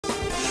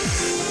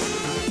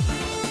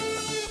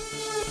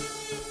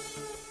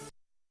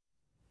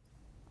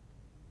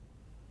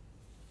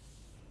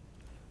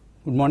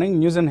Good morning.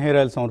 News and hair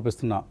oil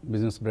సమర్పిస్తున్న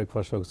business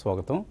breakfast షోకి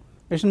స్వాగతం.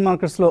 ఏషియన్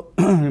మార్కెట్స్లో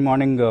ఈ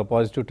మార్నింగ్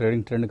పాజిటివ్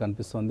ట్రేడింగ్ ట్రెండ్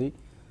కనిపిస్తుంది.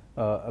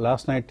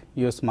 లాస్ట్ నైట్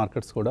యుఎస్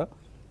మార్కెట్స్ కూడా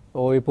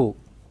ఓవైపు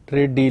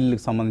ట్రేడ్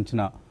డీల్కి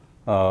సంబంధించిన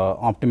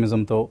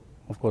ఆప్టిమిజంతో,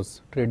 కోర్స్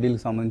ట్రేడ్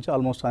డీల్కి సంబంధించి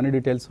ఆల్మోస్ట్ అన్ని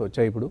డీటెయిల్స్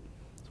వచ్చాయి ఇప్పుడు.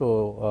 So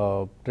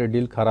trade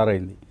deal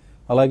ఖరారైంది.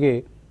 అలాగే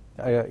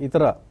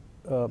ఇతర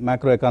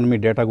మ్యాక్రో ఎకానమీ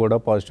డేటా కూడా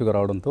పాజిటివ్గా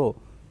రావడంతో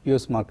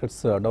యుఎస్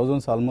మార్కెట్స్ డౌ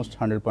జోన్స్ ఆల్మోస్ట్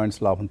 100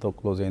 పాయింట్స్ లాభంతో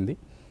క్లోజ్ అయింది.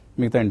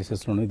 మిగతా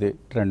ఇండిసెస్లోనూ ఇదే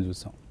ట్రెండ్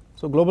చూసాం.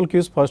 సో గ్లోబల్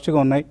క్యూస్ పాజిటివ్గా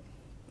ఉన్నాయి,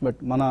 బట్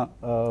మన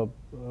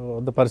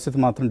వద్ద పరిస్థితి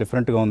మాత్రం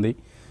డిఫరెంట్గా ఉంది.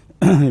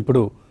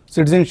 ఇప్పుడు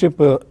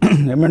సిటిజన్షిప్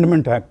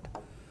అమెండ్మెంట్ యాక్ట్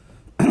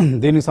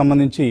దీనికి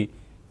సంబంధించి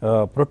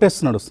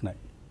ప్రొటెస్ట్ నడుస్తున్నాయి.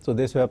 సో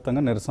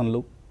దేశవ్యాప్తంగా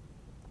నిరసనలు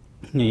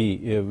ఈ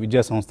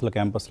విద్యా సంస్థల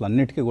క్యాంపస్లు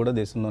అన్నిటికీ కూడా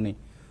దేశంలోని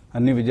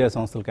అన్ని విద్యా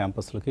సంస్థల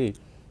క్యాంపస్లకి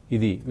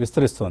ఇది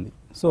విస్తరిస్తోంది.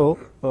 సో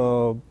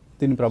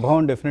దీని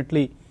ప్రభావం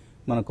డెఫినెట్లీ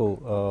మనకు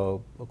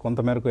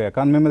కొంతమేరకు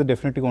ఎకానమీ మీద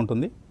డెఫినెట్గా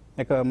ఉంటుంది.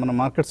 మన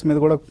మార్కెట్స్ మీద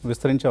కూడా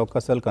విస్తరించే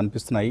అవకాశాలు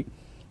కనిపిస్తున్నాయి.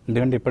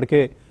 ఎందుకంటే ఇప్పటికే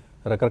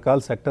రకరకాల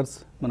సెక్టర్స్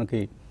మనకి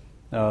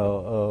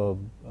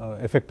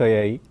ఎఫెక్ట్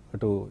అయ్యాయి,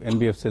 అటు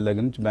ఎన్బిఎఫ్సీల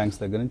దగ్గర నుంచి, బ్యాంక్స్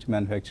దగ్గర నుంచి,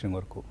 మ్యానుఫ్యాక్చరింగ్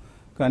వరకు.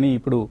 కానీ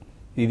ఇప్పుడు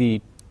ఇది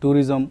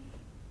టూరిజం,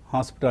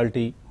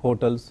 హాస్పిటాలిటీ,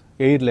 హోటల్స్,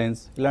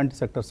 ఎయిర్లైన్స్ ఇలాంటి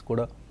సెక్టర్స్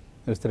కూడా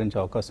విస్తరించే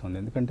అవకాశం ఉంది.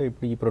 ఎందుకంటే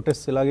ఇప్పుడు ఈ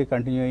ప్రొటెస్ట్ ఇలాగే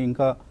కంటిన్యూ అయ్యి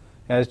ఇంకా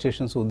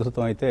యాజిటేషన్స్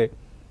ఉధృతం అయితే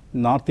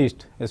north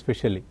east,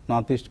 especially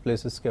north east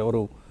ప్లేసెస్కి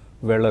ఎవరు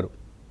వెళ్ళరు.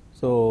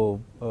 సో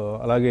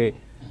అలాగే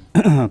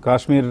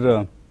కాశ్మీర్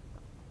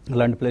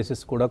లాంటి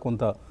ప్లేసెస్ కూడా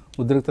కొంత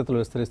ఉద్రిక్తతలు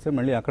విస్తరిస్తే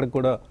మళ్ళీ అక్కడికి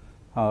కూడా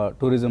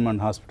tourism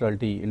and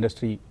hospitality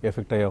industry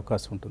effect అయ్యే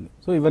అవకాశం ఉంటుంది.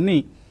 సో ఇవన్నీ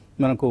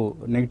మనకు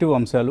నెగిటివ్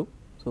అంశాలు.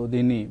 సో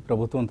దీన్ని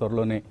ప్రభుత్వం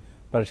త్వరలోనే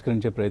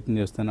పరిష్కరించే ప్రయత్నం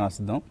చేస్తూనే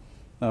ఆశిద్దాం.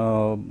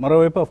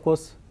 మరోవైపు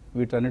ఆఫ్కోర్స్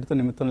వీటన్నిటితో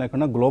నిమిత్తం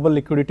లేకుండా గ్లోబల్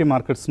లిక్విడిటీ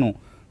మార్కెట్స్ను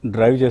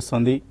డ్రైవ్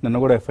చేస్తుంది. నిన్న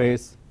కూడా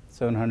ఎఫ్ఐఎస్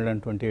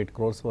 728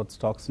 crores వర్త్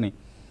స్టాక్స్ని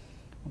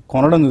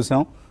కొనడం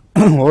చూసాం.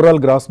 ఓవరాల్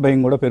గ్రాస్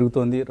బయింగ్ కూడా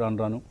పెరుగుతోంది రాను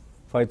రాను.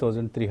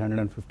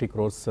 5,350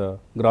 crores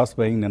గ్రాస్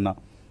బయింగ్ నిన్న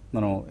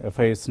మనం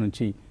ఎఫ్ఐఎస్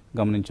నుంచి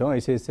గమనించాం.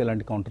 ఐసిఐసిఐ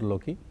లాంటి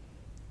కౌంటర్లోకి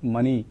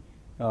మనీ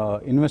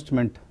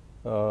ఇన్వెస్ట్మెంట్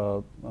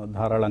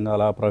ధారాళంగా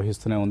అలా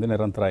ప్రవహిస్తూనే ఉంది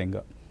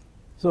నిరంతరాయంగా.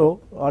 సో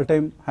ఆల్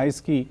టైమ్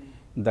హైస్కి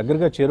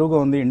దగ్గరగా చేరువుగా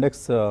ఉంది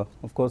ఇండెక్స్.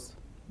 కోర్స్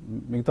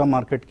మిగతా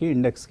మార్కెట్కి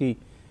ఇండెక్స్కి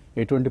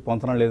ఎటువంటి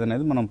పొంతన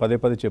లేదనేది మనం పదే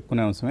పదే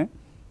చెప్పుకునే అంశమే.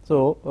 సో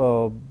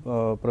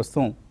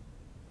ప్రస్తుతం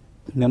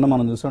నిన్న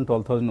మనం చూసాం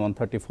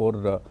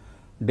 12,134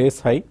 days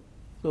high.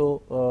 So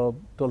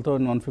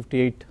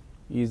 12,158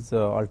 is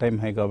all time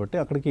high. కాబట్టి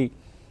అక్కడికి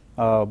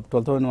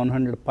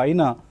 12,100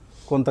 పైన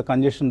కొంత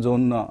కంజెషన్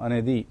జోన్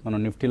అనేది మనం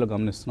నిఫ్టీలో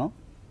గమనిస్తున్నాం.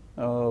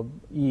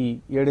 ఈ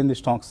 7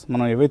 స్టాక్స్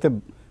మనం ఏవైతే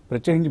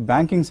ప్రత్యేకించి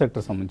బ్యాంకింగ్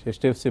సెక్టర్ సంబంధించి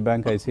HDFC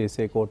bank,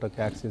 ICICI, Kotak,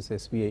 axis,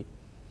 SBI,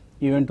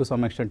 even to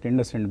some extent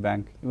Indus Ind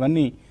bank,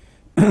 ఇవన్నీ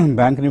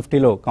బ్యాంక్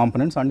నిఫ్టీలో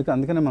కాంపోనెంట్స్.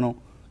 అందుకనే మనం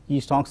ఈ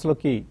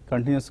స్టాక్స్లోకి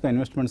కంటిన్యూస్గా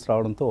ఇన్వెస్ట్మెంట్స్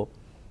రావడంతో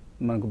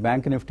మనకు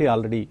bank Nifty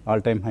already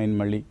all time హైని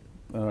మళ్ళీ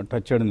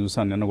టచ్ చేయడం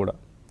చూసాను నిన్న కూడా.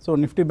 So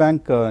Nifty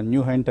bank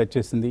new హైని touch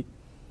చేసింది.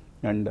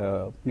 అండ్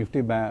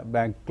నిఫ్టీ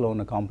బ్యాంక్లో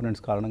ఉన్న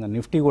కాంపోనెంట్స్ కారణంగా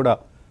నిఫ్టీ కూడా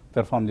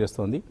పెర్ఫామ్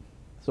చేస్తుంది.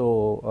 సో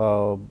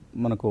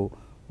మనకు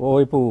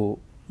ఓవైపు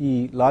ఈ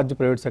లార్జ్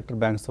ప్రైవేట్ సెక్టర్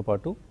బ్యాంక్స్తో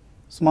పాటు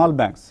small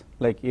banks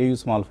like AU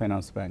small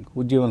finance bank,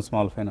 Ujjivan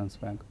small finance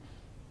bank,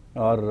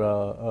 are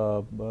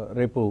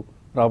రేపు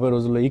రాబోయే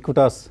రోజుల్లో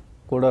ఈక్విటాస్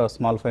కూడా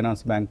స్మాల్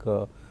ఫైనాన్స్ బ్యాంక్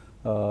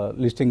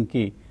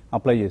లిస్టింగ్కి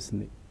అప్లై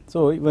చేసింది. సో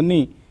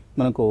ఇవన్నీ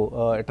మనకు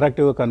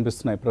అట్రాక్టివ్గా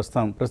కనిపిస్తున్నాయి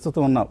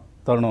ప్రస్తుతం ఉన్న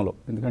తరుణంలో.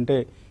 ఎందుకంటే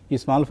ఈ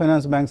స్మాల్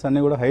ఫైనాన్స్ బ్యాంక్స్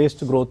అన్నీ కూడా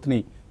హైయెస్ట్ గ్రోత్ని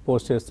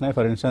పోస్ట్ చేస్తున్నాయి.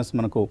 ఫర్ ఇన్స్టెన్స్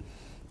మనకు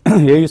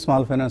ఏయూ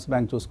స్మాల్ ఫైనాన్స్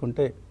బ్యాంక్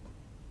చూసుకుంటే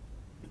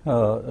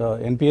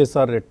NPS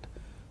are at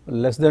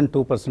less than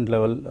 2%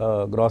 level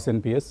gross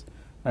NPS,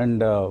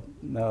 and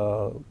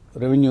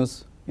revenues,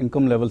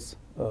 income levels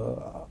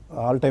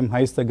all time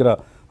highs దగ్గర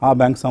ఆ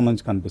బ్యాంక్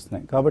సంబంధించి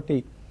కనిపిస్తున్నాయి. కాబట్టి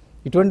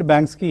ఇటువంటి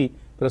బ్యాంక్స్కి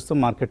ప్రస్తుతం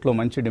మార్కెట్లో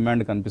మంచి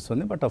డిమాండ్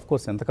కనిపిస్తుంది. బట్ ఆఫ్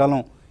కోర్స్ ఎంతకాలం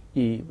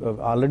ఈ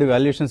ఆల్రెడీ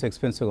వాల్యుయేషన్స్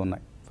ఎక్స్పెన్సివ్గా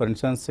ఉన్నాయి. For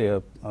instance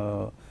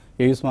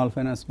AU small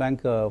finance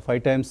bank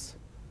 5 times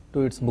to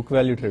it's book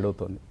value trade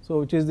అవుతుంది. So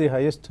which is the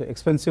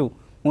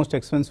most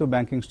expensive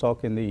banking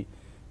stock in the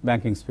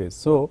banking space.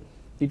 So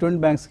ఇటువంటి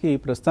బ్యాంక్స్కి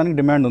ప్రస్తుతానికి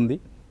demand ఉంది.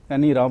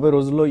 కానీ రాబోయే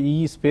రోజుల్లో ఈ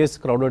స్పేస్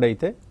క్రౌడెడ్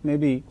అయితే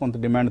మేబీ కొంత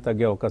డిమాండ్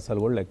తగ్గే అవకాశాలు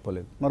కూడా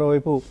లేకపోలేదు.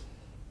 మరోవైపు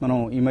మనం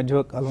ఈ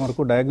మధ్య కాలం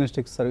వరకు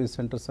డయాగ్నోస్టిక్స్ సర్వీస్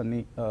సెంటర్స్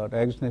అన్ని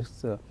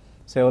డయాగ్నోస్టిక్స్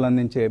సేవలు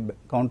అందించే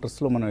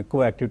కౌంటర్స్లో మనం ఎక్కువ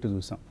యాక్టివిటీ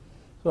చూసాం.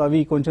 సో అవి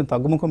కొంచెం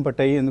తగ్గుముఖం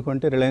పట్టాయి.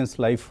 ఎందుకంటే రిలయన్స్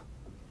లైఫ్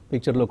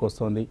పిక్చర్లోకి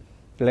వస్తుంది.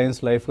 రిలయన్స్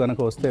లైఫ్ కనుక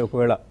వస్తే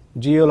ఒకవేళ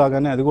జియో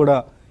లాగానే అది కూడా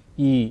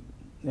ఈ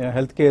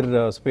హెల్త్ కేర్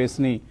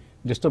స్పేస్ని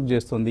డిస్టర్బ్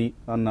చేస్తుంది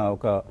అన్న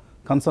ఒక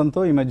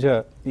కన్సర్న్తో ఈ మధ్య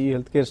ఈ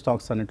హెల్త్ కేర్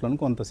స్టాక్స్ అన్నింటిలోనూ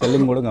కొంత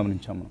సెల్లింగ్ కూడా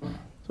గమనించాం మనం.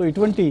 సో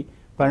ఇటువంటి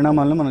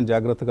పరిణామాలను మనం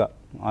జాగ్రత్తగా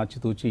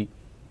ఆచితూచి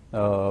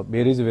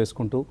బేరీజ్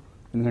వేసుకుంటూ,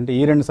 ఎందుకంటే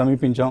ఈ రెండు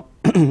సమీపించాం,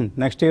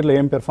 నెక్స్ట్ ఇయర్లో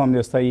ఏం పెర్ఫామ్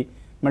చేస్తాయి,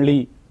 మళ్ళీ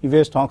ఇవే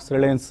స్టాక్స్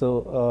రిలయన్స్,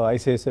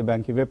 ఐసిఐసిఐ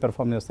బ్యాంక్ ఇవే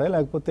పెర్ఫామ్ చేస్తాయి,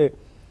 లేకపోతే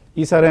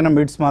ఈసారైనా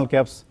మిడ్ స్మాల్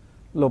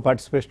క్యాప్స్లో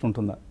పార్టిసిపేషన్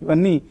ఉంటుందా,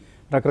 ఇవన్నీ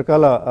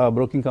రకరకాల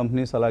బ్రోకింగ్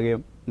కంపెనీస్ అలాగే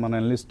మన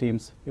అనలిస్ట్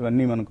టీమ్స్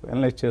ఇవన్నీ మనకు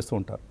అనలైజ్ చేస్తూ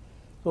ఉంటారు.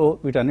 సో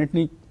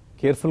వీటన్నిటినీ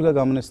కేర్ఫుల్గా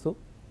గమనిస్తూ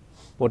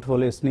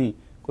పోర్ట్ఫోలియోస్ని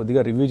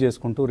కొద్దిగా రివ్యూ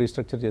చేసుకుంటూ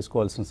రీస్ట్రక్చర్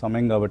చేసుకోవాల్సిన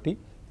సమయం కాబట్టి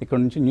ఇక్కడ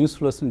నుంచి న్యూస్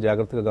ఫ్లోస్ని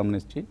జాగ్రత్తగా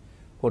గమనించి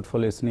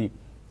పోర్ట్ఫోలియోస్ని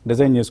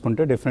డిజైన్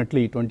చేసుకుంటే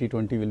definitely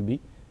 2020 will be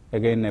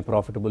again A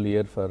profitable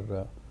year for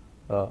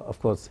of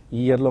course.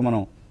 ఈ ఇయర్లో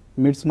మనం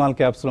మిడ్ స్మాల్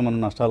క్యాప్స్లో మన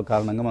నష్టాల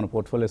కారణంగా మన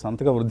పోర్ట్ఫోలియోస్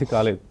అంతగా వృద్ధి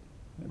కాలేదు.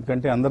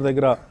 ఎందుకంటే అందరి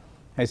దగ్గర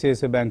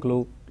ఐసిఐసిఐ బ్యాంకులు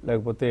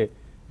లేకపోతే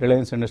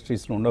రిలయన్స్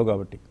ఇండస్ట్రీస్లో ఉండవు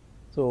కాబట్టి.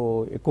 సో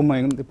ఎక్కువ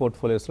మంది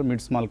పోర్ట్ఫోలియోస్లో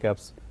మిడ్ స్మాల్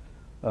క్యాప్స్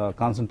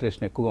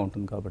కాన్సన్ట్రేషన్ ఎక్కువగా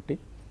ఉంటుంది కాబట్టి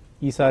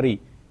ఈసారి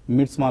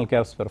మిడ్ స్మాల్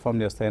క్యాప్స్ పెర్ఫామ్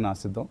చేస్తాయని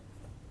ఆశిద్దాం.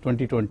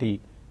 2020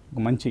 ఒక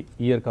మంచి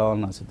ఇయర్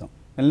కావాలని ఆశిద్దాం.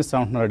 ఎనలిస్ట్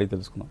ఏమంటున్నారు అడిగి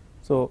తెలుసుకుందాం.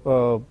 సో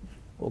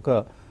ఒక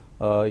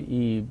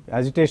ఈ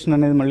యాజిటేషన్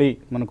అనేది మళ్ళీ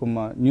మనకు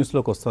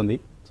న్యూస్లోకి వస్తుంది.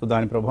 సో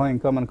దాని ప్రభావం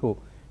ఇంకా మనకు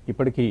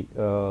ఇప్పటికీ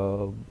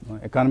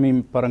ఎకానమీ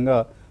పరంగా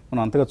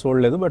మనం అంతగా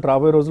చూడలేదు. బట్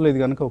రాబోయే రోజుల్లో ఇది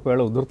కనుక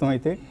ఒకవేళ ఉధృతం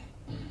అయితే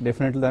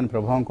డెఫినెట్లీ దాని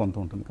ప్రభావం కొంత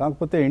ఉంటుంది.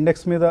 కాకపోతే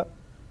ఇండెక్స్ మీద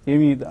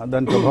ఏమీ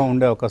దాని ప్రభావం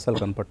ఉండే అవకాశాలు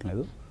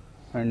కనపడలేదు.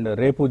 అండ్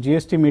రేపు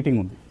జిఎస్టీ మీటింగ్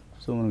ఉంది.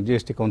 సో మనకు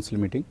జిఎస్టీ కౌన్సిల్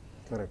మీటింగ్.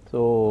 సో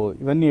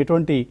ఇవన్నీ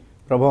ఎటువంటి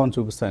ప్రభావం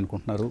చూపిస్తాయి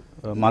అనుకుంటున్నారు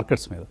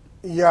మార్కెట్స్ మీద?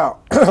 యా,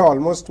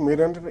 ఆల్మోస్ట్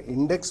మీరంటే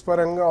ఇండెక్స్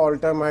పరంగా ఆల్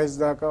టైమ్ హైస్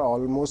దాకా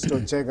ఆల్మోస్ట్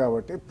వచ్చాయి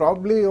కాబట్టి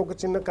ప్రాబ్లీ ఒక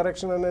చిన్న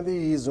కరెక్షన్ అనేది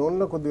ఈ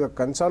జోన్లో కొద్దిగా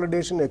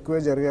కన్సాలిడేషన్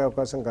ఎక్కువే జరిగే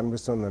అవకాశం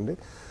కనిపిస్తుందండి.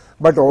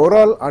 బట్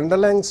ఓవరాల్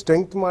అండర్లైన్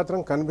స్ట్రెంగ్త్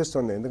మాత్రం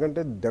కనిపిస్తుంది.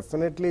 ఎందుకంటే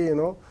definitely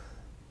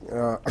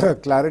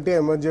clarity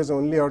emerges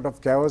only out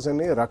of క్యావస్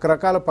అని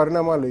రకరకాల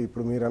పరిణామాలు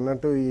ఇప్పుడు మీరు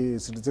అన్నట్టు ఈ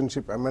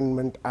సిటిజన్షిప్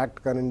అమెండ్మెంట్ యాక్ట్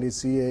కానివ్వండి,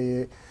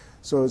 CAA,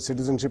 so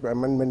citizenship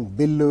amendment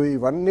bill,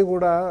 ఇవన్నీ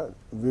కూడా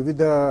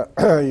వివిధ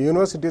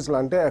యూనివర్సిటీస్లో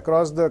అంటే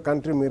అక్రాస్ ద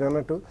కంట్రీ మీరు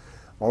అన్నట్టు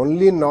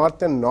only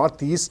north and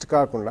north east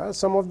కాకుండా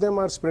some of them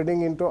are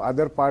spreading in to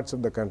other parts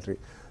of the country.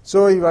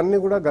 So ఇవన్నీ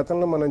కూడా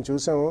గతంలో మనం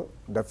చూసాము.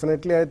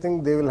 Definitely I think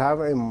they will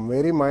have a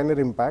very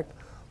minor impact.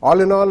 All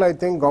in all, I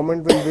think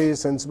government will be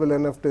sensible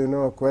enough to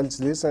quench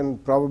this and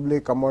probably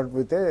come out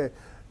with a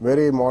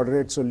very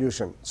moderate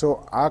solution. So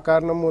ఆ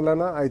కారణం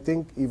మూలన I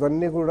think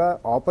ఇవన్నీ కూడా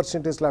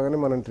opportunities లాగానే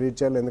మనం treat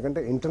చేయాలి.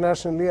 ఎందుకంటే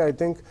internationally I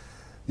think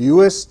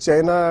US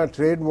China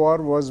trade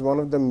war was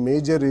one of the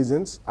major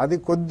reasons. అది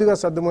కొద్దిగా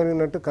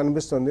సర్దుమణినట్టు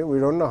కనిపిస్తుంది. We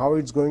don't know how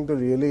it's going to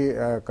really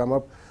come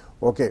up.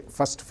 Okay,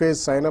 first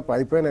phase sign up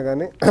అయిపోయినా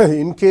కానీ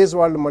ఇన్ కేస్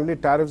వాళ్ళు మళ్ళీ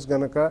tariffs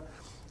గనక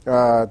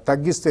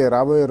తగ్గిస్తే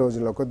రాబోయే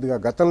రోజుల్లో కొద్దిగా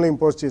గతంలో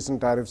ఇంపోజ్ చేసిన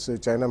టారిఫ్స్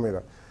చైనా మీద,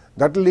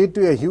 that lead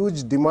to a huge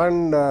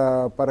demand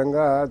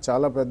పరంగా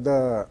చాలా పెద్ద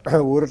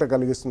ఊరట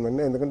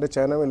కలిగిస్తుందండి. ఎందుకంటే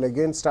China will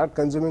again start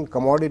consuming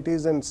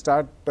commodities and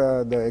start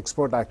the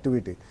export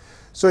activity.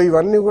 So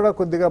ఇవన్నీ కూడా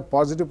కొద్దిగా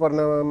పాజిటివ్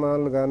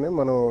పరిణామాలుగానే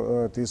మనం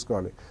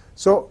తీసుకోవాలి.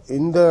 So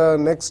in the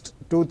next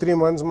 2-3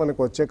 months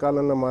మనకు వచ్చే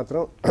కాలంలో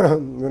మాత్రం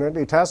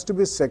it has to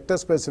be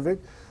sector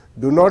specific.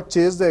 Do not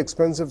chase the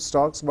expensive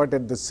stocks, but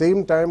at the same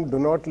time do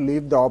not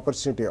leave the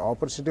opportunity.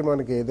 Opportunity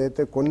మనకి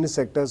ఏదైతే కొన్ని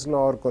సెక్టర్స్లో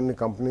ఆర్ కొన్ని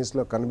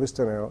కంపెనీస్లో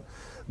కనిపిస్తున్నాయో,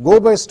 go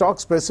by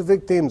stock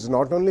specific themes,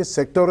 not only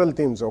sectoral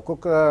themes.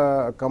 ఒక్కొక్క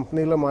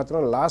కంపెనీలో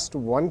మాత్రం last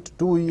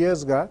 1-2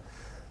 yearsగా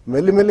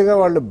మెల్లిమెల్లిగా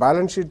వాళ్ళు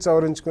బ్యాలెన్స్ షీట్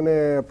సవరించుకునే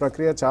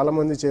ప్రక్రియ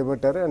చాలామంది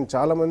చేపట్టారు. అండ్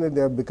చాలామంది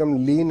they have become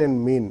lean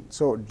and mean.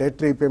 So det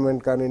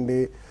repayment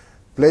కానివ్వండి,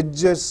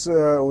 ప్లెడ్జెస్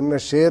ఉన్న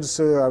షేర్స్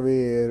అవి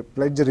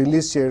ప్లెడ్జ్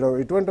రిలీజ్ చేయడం,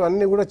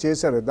 ఇటువంటివన్నీ కూడా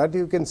చేశారు. That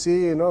you can see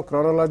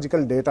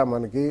chronological data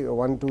మనకి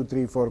 1, 2,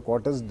 3, 4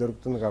 quarters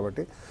దొరుకుతుంది.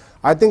 కాబట్టి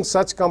I think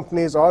such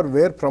companies are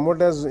wear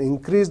promoters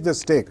increase the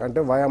stake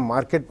అంటే వయా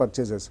మార్కెట్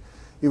పర్చేసెస్,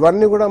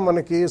 ఇవన్నీ కూడా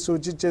మనకి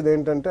సూచించేది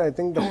ఏంటంటే I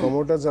think the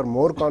promoters are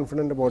more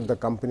confident about the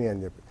company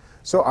అని చెప్పి.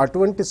 సో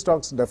అటువంటి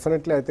stocks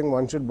definitely I think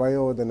one should buy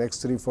over the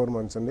next 3-4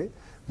 months అండి.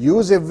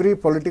 Use every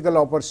political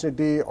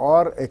opportunity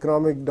or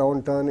economic down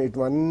turn,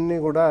 ఇవన్నీ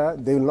కూడా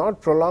they will not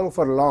prolong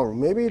for long.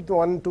 Maybe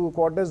 1-2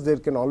 quarters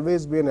there can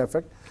always be an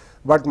effect.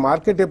 But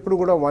market ఎప్పుడు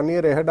కూడా 1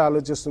 year ahead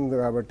ఆలోచిస్తుంది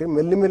కాబట్టి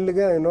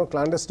మెల్లిమెల్లిగా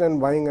clandestine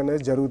buying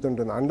అనేది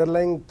జరుగుతుంటుంది.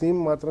 అండర్లైన్ థీమ్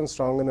మాత్రం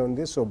స్ట్రాంగ్గానే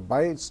ఉంది. So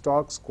by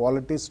stocks,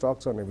 quality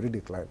stocks on every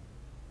decline.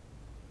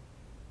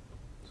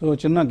 So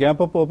చిన్న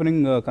గ్యాప్ అప్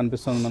ఓపెనింగ్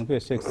కనిపిస్తుంది మనకు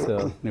ఎస్ఎక్స్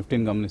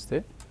నిఫ్టీని గమనిస్తే.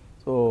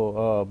 సో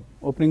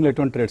ఓపెనింగ్లో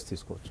ఎటువంటి ట్రేడ్స్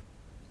తీసుకోవచ్చు?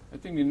 ఐ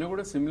థింక్ నిన్న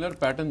కూడా సిమిలర్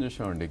ప్యాటర్న్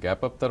చూసామండి.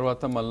 గ్యాప్ అప్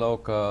తర్వాత మళ్ళీ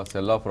ఒక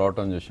సెల్ ఆఫ్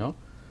రావటం చూసాం.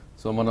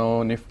 సో మనం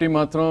నిఫ్టీ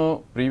మాత్రం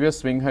ప్రీవియస్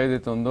స్వింగ్ హై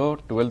ఏదైతే ఉందో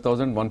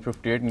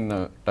 12,158 నిన్న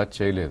టచ్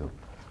చేయలేదు.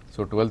 సో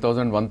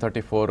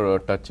 12,134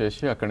 టచ్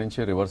చేసి అక్కడి నుంచి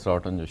రివర్స్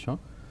రావటం చూసాం.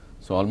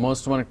 సో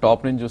ఆల్మోస్ట్ మనకి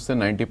టాప్ నుంచి చూస్తే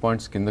 90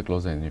 points కింద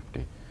క్లోజ్ అయింది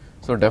నిఫ్టీ.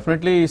 సో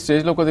డెఫినెట్లీ ఈ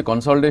స్టేజ్లో కొద్దిగా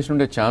కన్సాలిడేషన్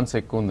ఉండే ఛాన్స్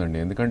ఎక్కువ ఉందండి.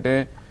 ఎందుకంటే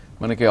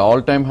మనకి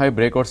ఆల్ టైమ్ హై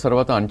బ్రేక్అవుట్స్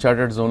తర్వాత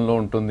అన్చార్టెడ్ జోన్లో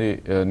ఉంటుంది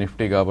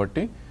నిఫ్టీ.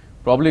 కాబట్టి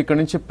ప్రాబ్లీ ఇక్కడ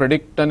నుంచి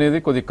ప్రెడిక్ట్ అనేది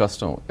కొద్దిగా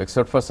కష్టం,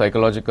 ఎక్సెప్ట్ ఫర్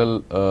సైకలాజికల్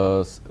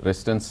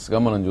రెసిస్టెన్స్గా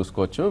మనం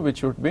చూసుకోవచ్చు,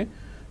 విచ్ వుడ్ బి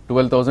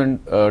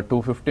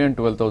 12,250 అండ్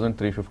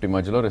 12,350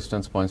 మధ్యలో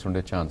రెసిస్టెన్స్ పాయింట్స్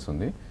ఉండే ఛాన్స్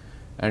ఉంది.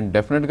 అండ్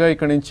డెఫినెట్గా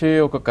ఇక్కడ నుంచి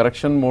ఒక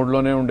కరెక్షన్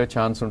మోడ్లోనే ఉండే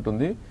ఛాన్స్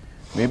ఉంటుంది.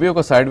 మేబీ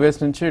ఒక సైడ్ వేస్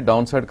నుంచి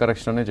డౌన్ సైడ్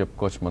కరెక్షన్ అనే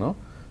చెప్పుకోవచ్చు మనం.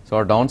 సో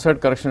ఆ డౌన్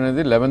సైడ్ కరెక్షన్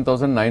అనేది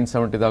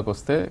 11,970 దాకా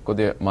వస్తే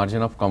కొద్దిగా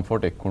మార్జిన్ ఆఫ్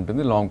కంఫర్ట్ ఎక్కువ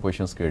ఉంటుంది లాంగ్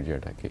పొజిషన్స్ క్రియేట్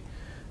చేయడానికి.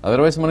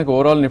 అదర్వైజ్ మనకి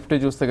ఓవరాల్ నిఫ్టీ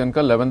చూస్తే కనుక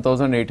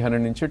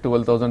 11,800 నుంచి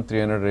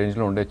 12,300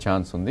 రేంజ్లో ఉండే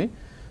ఛాన్స్ ఉంది.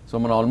 సో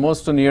మనం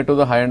almost near to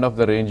the high end of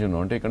the range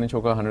ఉన్నాం. అంటే ఇక్కడ నుంచి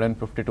ఒక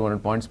 150-200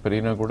 పాయింట్స్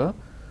పెరిగినా కూడా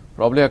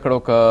ప్రాబ్లీ అక్కడ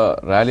ఒక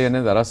ర్యాలీ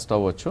అనేది అరెస్ట్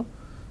అవ్వచ్చు.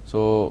 So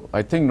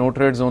I think no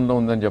trade జోన్లో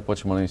ఉందని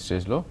చెప్పొచ్చు మనం ఈ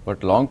స్టేజ్లో.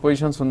 బట్ లాంగ్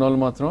పొజిషన్స్ ఉన్న వాళ్ళు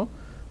మాత్రం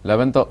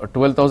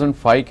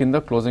 12,005 కింద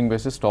క్లోజింగ్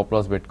బేసిస్ స్టాప్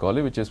లాస్ పెట్టుకోవాలి,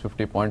 which is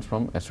 50 points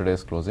from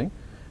yesterday's closing.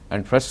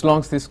 And fresh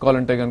longs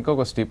తీసుకోవాలంటే కనుక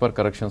ఒక స్టీపర్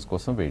కరెక్షన్స్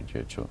కోసం వెయిట్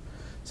చేయొచ్చు.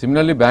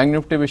 సిమిలర్లీ బ్యాంక్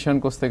నిఫ్టీ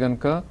విషయానికి వస్తే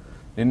కనుక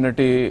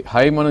నిన్నటి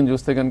హై మనం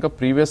చూస్తే కనుక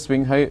previous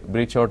swing high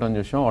breach out అని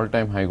చూసాం, ఆల్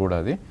టైమ్ హై కూడా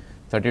అది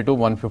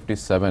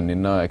 32,157.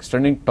 నిన్న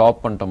ఎక్స్టెండింగ్ టాప్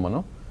అంటాం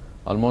మనం,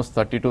 ఆల్మోస్ట్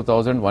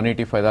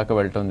 32,185 దాకా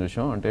వెళ్ళటం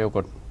చూసాం. అంటే ఒక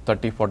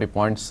 30-40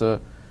 పాయింట్స్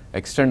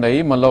ఎక్స్టెండ్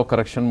అయ్యి మళ్ళీ ఒక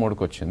కరెక్షన్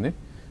మోడ్కి వచ్చింది.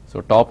 సో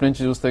టాప్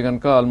నుంచి చూస్తే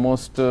కనుక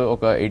ఆల్మోస్ట్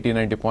ఒక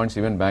 80-90 పాయింట్స్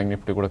ఈవెన్ బ్యాంక్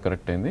నిఫ్టీ కూడా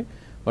కరెక్ట్ అయింది.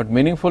 బట్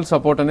మీనింగ్ఫుల్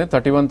సపోర్ట్ అనేది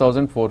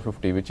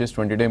 31,450 which is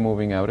 20-day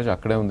moving average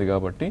అక్కడే ఉంది.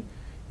 కాబట్టి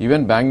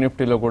ఈవెన్ బ్యాంక్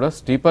నిఫ్టీలో కూడా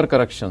స్టీపర్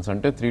కరెక్షన్స్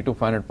అంటే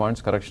 300-500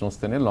 పాయింట్స్ కరెక్షన్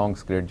వస్తేనే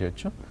లాంగ్స్ క్రియేట్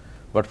చేయొచ్చు.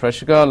 బట్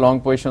ఫ్రెష్గా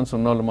లాంగ్ పొజిషన్స్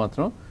ఉన్న వాళ్ళు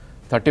మాత్రం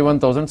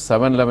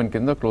 31,711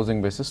 కింద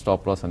క్లోజింగ్ బేసిస్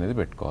స్టాప్ లాస్ అనేది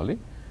పెట్టుకోవాలి.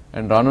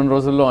 అండ్ రానున్న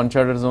రోజుల్లో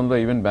అన్చార్టెడ్ జోన్లో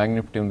ఈవెన్ బ్యాంక్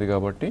నిఫ్టీ ఉంది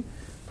కాబట్టి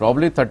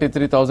ప్రాబ్లీ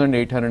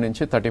 33,800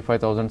 నుంచి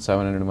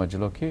 35,700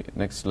 మధ్యలోకి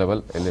నెక్స్ట్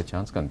లెవెల్ వెళ్ళే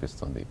ఛాన్స్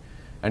కనిపిస్తుంది.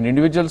 అండ్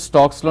ఇండివిజువల్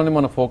స్టాక్స్లోని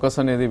మన ఫోకస్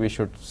అనేది వీ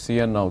షుడ్ సీ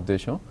అన్న నా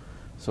ఉద్దేశం.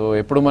 సో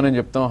ఎప్పుడు మనం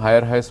చెప్తాం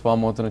హైయర్ హైస్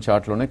ఫామ్ అవుతున్న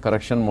చార్ట్లోనే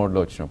కరెక్షన్ మోడ్లో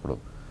వచ్చినప్పుడు.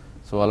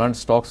 సో అలాంటి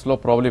స్టాక్స్లో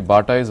probably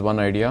Bata is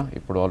one idea.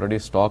 ఇప్పుడు ఆల్రెడీ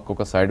స్టాక్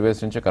ఒక సైడ్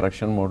వేస్ నుంచి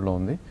కరెక్షన్ మోడ్లో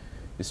ఉంది.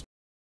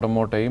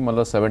 ప్రమోట్ అయ్యి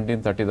మళ్ళీ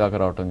 1730 దాకా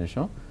రావటం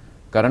చూసాం.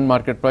 కరెంట్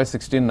మార్కెట్ ప్రైస్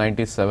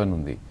 1697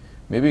 ఉంది.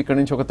 మేబీ ఇక్కడ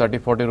నుంచి ఒక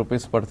 30-40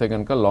 రూపీస్ పడితే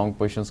కనుక లాంగ్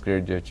పొజిషన్స్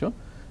క్రియేట్ చేయొచ్చు.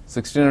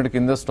 1600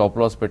 కింద స్టాప్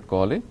లాస్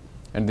పెట్టుకోవాలి.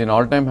 అండ్ దీని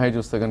ఆల్ టైమ్ హై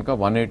చూస్తే కనుక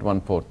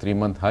 1814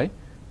 3-month high.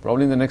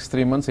 Probably in the next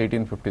 3 months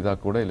 1850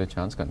 దాకా కూడా వెళ్ళే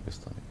ఛాన్స్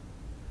కనిపిస్తుంది.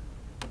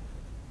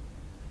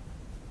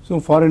 So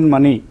foreign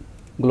money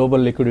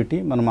global liquidity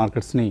మన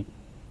మార్కెట్స్ని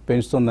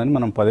పెంచుతుందని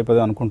మనం పదే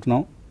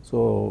అనుకుంటున్నాం. సో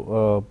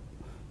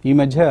ఈ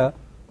మధ్య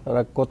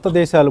కొత్త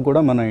దేశాలు కూడా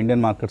మన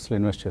ఇండియన్ మార్కెట్స్లో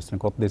ఇన్వెస్ట్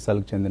చేస్తున్నాయి. కొత్త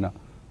దేశాలకు చెందిన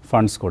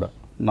ఫండ్స్ కూడా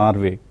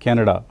నార్వే,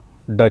 కెనడా,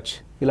 డచ్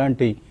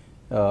ఇలాంటి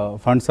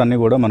ఫండ్స్ అన్నీ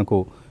కూడా మనకు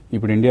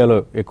ఇప్పుడు ఇండియాలో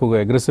ఎక్కువగా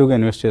అగ్రెసివ్గా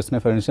ఇన్వెస్ట్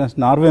చేస్తున్నాయి. ఫర్ ఇన్స్టెన్స్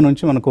నార్వే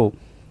నుంచి మనకు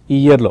ఈ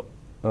ఇయర్లో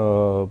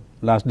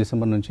లాస్ట్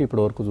డిసెంబర్ నుంచి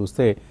ఇప్పటి వరకు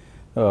చూస్తే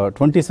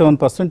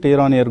 27%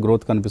 year-on-year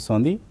గ్రోత్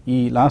కనిపిస్తోంది. ఈ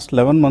లాస్ట్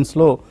 11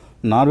 monthsలో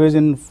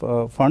నార్వేజియన్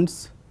ఫండ్స్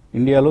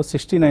ఇండియాలో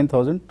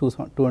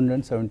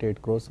 69,278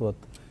 crores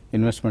వర్త్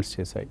ఇన్వెస్ట్మెంట్స్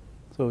చేశాయి.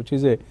 So which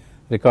is a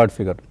record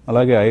figure.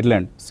 అలాగే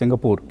ఐర్లాండ్,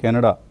 సింగపూర్,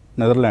 కెనడా,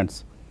 నెదర్లాండ్స్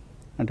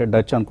అంటే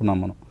డచ్ అనుకున్నాం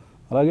మనం.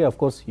 అలాగే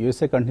of course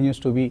USA continues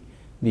to be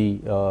the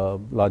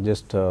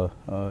largest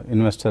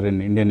investor in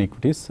Indian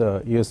equities.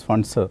 US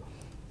funds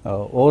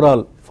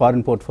overall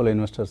foreign portfolio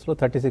ఇన్వెస్టర్స్లో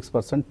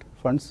 36%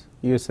 funds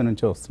USA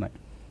నుంచే వస్తున్నాయి.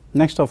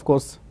 Next of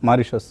course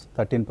Mauritius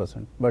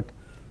 13%. But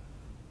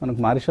మనకు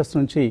Mauritius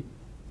నుంచి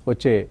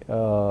వచ్చే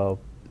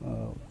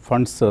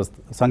ఫండ్స్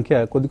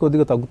సంఖ్య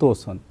కొద్దిగా తగ్గుతూ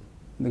వస్తుంది.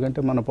 ఎందుకంటే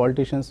మన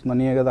పాలిటీషియన్స్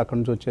మనీయే కదా అక్కడ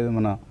నుంచి వచ్చేది.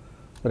 మన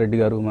రెడ్డి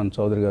గారు, మన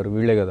చౌదరి గారు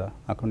వీళ్ళే కదా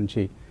అక్కడ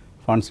నుంచి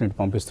ఫండ్స్ని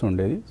పంపిస్తూ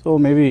ఉండేది. సో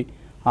మేబీ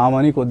ఆ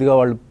మనీ కొద్దిగా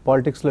వాళ్ళు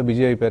పాలిటిక్స్లో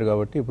బిజీ అయిపోయారు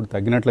కాబట్టి ఇప్పుడు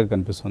తగ్గినట్లుగా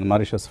కనిపిస్తుంది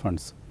మారిషస్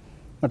ఫండ్స్.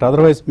 బట్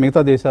అదర్వైజ్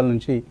మిగతా దేశాల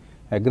నుంచి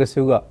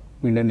అగ్రెసివ్గా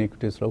ఇండియన్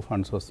ఈక్విటీస్లో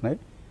ఫండ్స్ వస్తున్నాయి.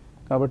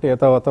 కాబట్టి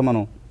తర్వాత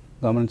మనం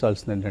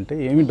గమనించాల్సింది ఏంటంటే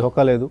ఏమీ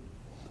ఢోకా లేదు.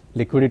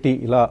 లిక్విడిటీ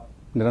ఇలా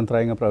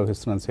నిరంతరాయంగా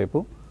ప్రవహిస్తున్నంతసేపు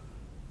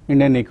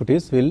Indian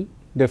equities will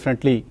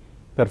definitely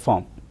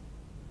perform.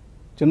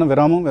 చిన్న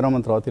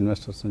విరామం తర్వాత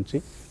ఇన్వెస్టర్స్ నుంచి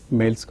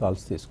మెయిల్స్,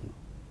 కాల్స్ తీసుకున్నాం.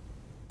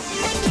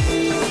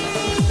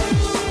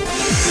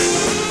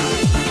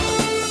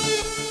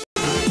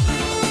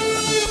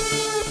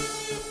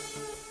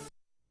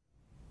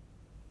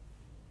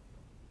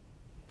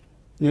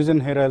 న్యూస్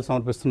అండ్ హెయిర్ ఆయిల్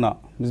సమర్పిస్తున్న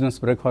బిజినెస్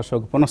బ్రేక్ఫాస్ట్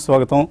షోకు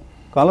పునఃస్వాగతం.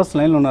 కాలర్స్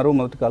లైన్లో ఉన్నారు.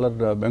 మొదటి కాలర్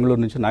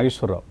బెంగళూరు నుంచి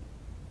నాగేశ్వరరావు.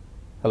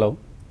 హలో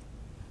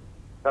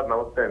సార్,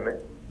 నమస్తే అండి.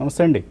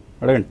 నమస్తే అండి,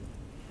 అడగండి.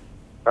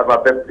 సార్, నా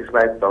పేరు ఫిష్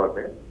నాగేశ్వరరావు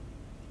అండి.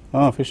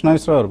 ఫిష్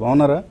నాగేశ్వరరావు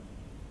బాగున్నారా?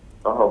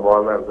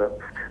 బాగున్నాను సార్.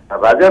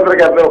 రాజేంద్ర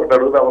గారిని ఒకటి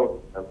అడుగుదాం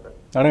అనుకుంటున్నాను సార్.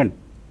 అడగండి.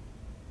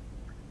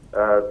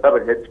 సార్,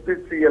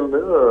 హెచ్పిసిఎల్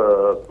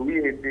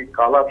 280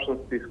 కాల్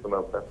ఆప్షన్స్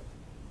తీసుకున్నాం సార్.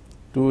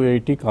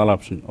 280 కాల్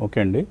ఆప్షన్, ఓకే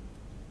అండి.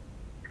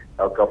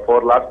 ఒక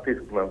 4 లాట్స్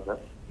తీసుకున్నాం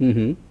సార్.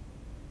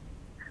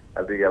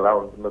 అది ఎలా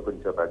ఉంటుందో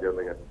కొంచెం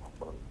రాజేంద్ర గారు.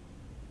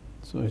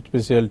 సో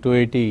హెచ్పిసిఎల్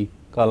 280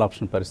 కాల్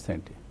ఆప్షన్ పరిస్థితి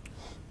ఏంటి?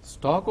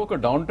 స్టాక్ ఒక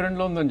డౌన్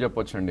ట్రెండ్లో ఉందని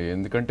చెప్పొచ్చండి.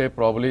 ఎందుకంటే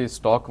ప్రాబ్లీ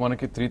స్టాక్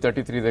మనకి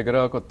 333 దగ్గర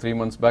ఒక 3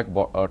 months బ్యాక్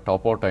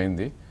టాప్ అవుట్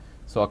అయింది.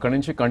 సో అక్కడ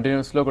నుంచి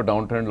కంటిన్యూస్లో ఒక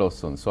డౌన్ ట్రెండ్లో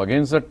వస్తుంది. సో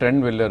అగైన్స్ ద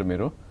ట్రెండ్ వెళ్ళారు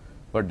మీరు.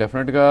 బట్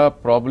డెఫినెట్గా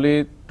ప్రాబ్లీ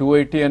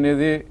 280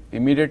 అనేది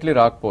ఇమీడియట్లీ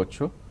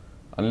రాకపోవచ్చు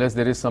unless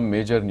there is some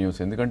major news.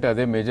 ఎందుకంటే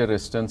అదే మేజర్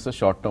రెసిస్టెన్స్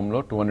షార్ట్ టర్మ్లో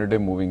 200-day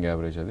మూవింగ్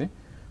యావరేజ్ అది.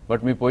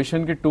 బట్ మీ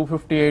పొజిషన్కి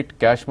 258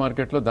 క్యాష్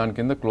మార్కెట్లో దాని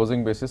కింద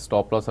క్లోజింగ్ బేసిస్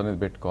స్టాప్ లాస్ అనేది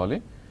పెట్టుకోవాలి.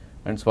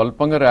 అండ్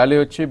స్వల్పంగా ర్యాలీ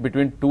వచ్చి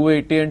between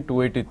 280 and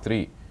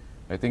 283.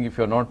 I think if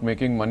you're not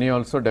making money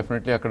also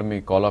definitely అక్కడ మీ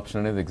కాల్ ఆప్షన్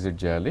అనేది ఎగ్జిట్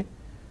చేయాలి.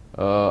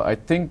 I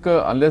think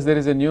unless there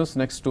is a news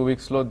next 2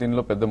 weeksలో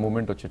దీనిలో పెద్ద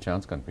మూవ్మెంట్ వచ్చే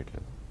ఛాన్స్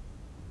కనిపించలేదు.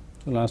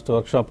 లాస్ట్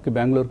వర్క్షాప్కి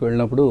బెంగళూరుకి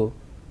వెళ్ళినప్పుడు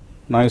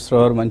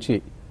నాగేశ్వరరావు మంచి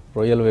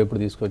రొయ్యల వేపుడు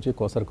తీసుకొచ్చి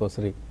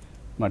కోసరి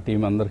మా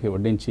టీం అందరికీ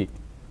వడ్డించి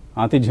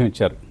ఆతిథ్యం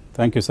ఇచ్చారు.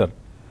 Thank you sir.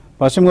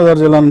 పశ్చిమ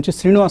గోదావరి జిల్లా నుంచి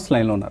శ్రీనివాస్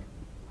లైన్లో ఉన్నారు.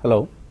 హలో.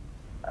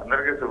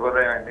 అందరికీ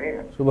శుభోదయం అండి.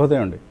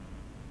 శుభోదయం అండి.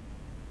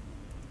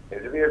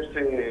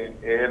 హెచ్డిఎఫ్సి,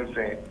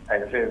 ఏఎంసి,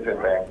 ఐసిఐసిఐ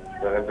బ్యాంక్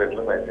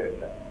బెనిఫిట్లు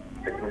పనిచేశాను.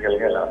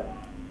 టెక్నికల్గా ఎలా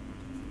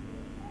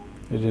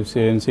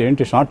హెచ్డిఎఫ్సి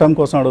ఏంటి షార్ట్ టర్మ్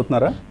కోసం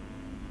అడుగుతున్నారా?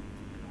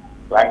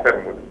 లాంగ్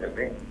టర్మ్ గురించి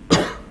అండి.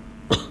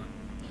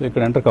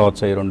 ఇక్కడ ఎంటర్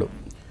కావచ్చా ఈ రెండు?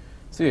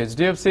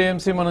 హెచ్డిఎఫ్సి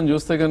ఏఎంసీ మనం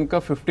చూస్తే కనుక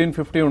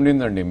 1550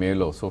 ఉండిందండి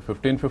మేలో. సో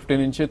 1550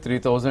 నుంచి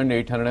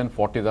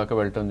 3840 దాకా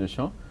వెళ్ళటం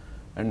చూసాం.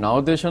 అండ్ నా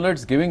ఉద్దేశంలో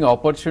it's giving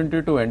opportunity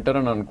to enter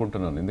అని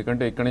అనుకుంటున్నాను.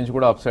 ఎందుకంటే ఇక్కడ నుంచి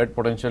కూడా అప్ సైడ్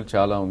పొటెన్షియల్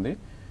చాలా ఉంది.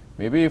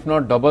 Maybe if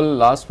not double,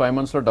 last 5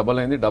 monthsలో double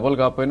అయింది. డబల్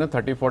కాకపోయినా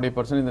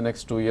 30-40% in the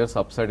next 2 years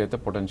up side అయితే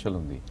పొటెన్షియల్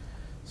ఉంది.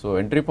 సో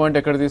ఎంట్రీ పాయింట్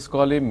ఎక్కడ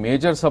తీసుకోవాలి?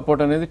 మేజర్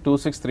సపోర్ట్ అనేది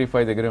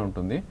 2635 దగ్గరే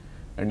ఉంటుంది.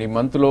 అండ్ ఈ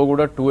మంత్లో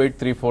కూడా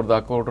 2834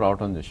 దాకా కూడా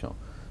రావటం చూసాం.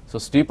 సో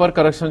స్టీపర్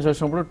కరెక్షన్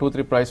చేసినప్పుడు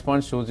 2-3 ప్రైస్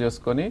పాయింట్స్ చూస్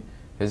చేసుకొని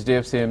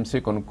హెచ్డిఎఫ్సి ఏఎంసీ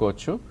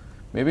కొనుక్కోవచ్చు.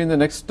 Maybe in the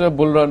next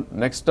bull run,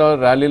 next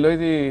ర్యాలీలో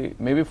ఇది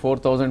మేబీ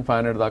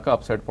 4500 దాకా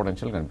అప్ సైడ్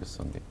పొటెన్షియల్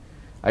కనిపిస్తుంది.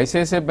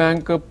 ICICI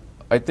bank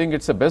I think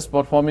it's best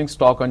performing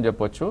stock అని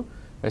చెప్పొచ్చు,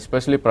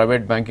 ఎస్పెషలీ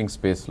ప్రైవేట్ బ్యాంకింగ్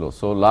స్పేస్లో.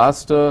 సో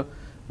లాస్ట్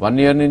 1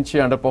 year నుంచి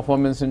అండర్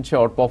పర్ఫార్మెన్స్ నుంచి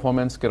అవుట్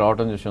పర్ఫార్మెన్స్కి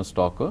రావడం చూసాం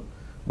స్టాక్.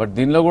 బట్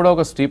దీనిలో కూడా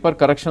ఒక స్టీపర్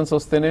కరెక్షన్స్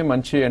వస్తేనే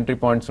మంచి ఎంట్రీ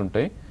పాయింట్స్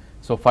ఉంటాయి.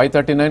 సో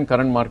 539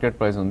 కరెంట్ మార్కెట్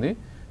ప్రైస్ ఉంది.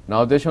 నా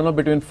ఉద్దేశంలో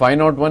బిట్వీన్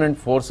 501 and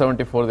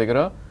 474 దగ్గర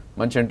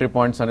మంచి ఎంట్రీ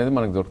పాయింట్స్ అనేది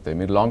మనకు దొరుకుతాయి.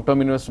 మీరు లాంగ్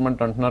టర్మ్ ఇన్వెస్ట్మెంట్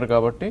అంటున్నారు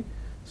కాబట్టి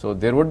so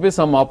there would be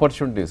some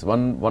opportunities.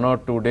 1 or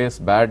 2 days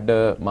bad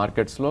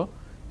మార్కెట్స్లో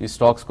ఈ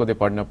స్టాక్స్ కొద్దిగా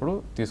పడినప్పుడు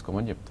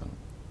తీసుకోమని చెప్తాను.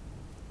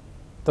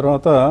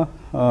 తర్వాత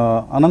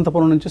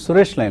అనంతపురం నుంచి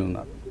సురేష్ లైన్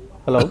ఉన్నారు.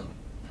 Hello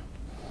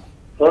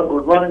sir.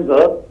 Good morning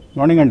sir.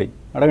 Morning అండి,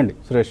 అడగండి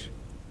సురేష్.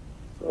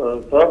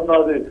 సార్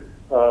నాది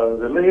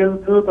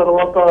రిలయన్స్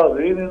తర్వాత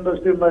రెయిన్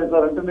ఇండస్ట్రీ ఉన్నాయి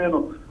సార్. అంటే నేను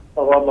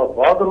వాళ్ళ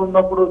ఫాదర్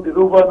ఉన్నప్పుడు,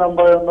 దిగుబాయి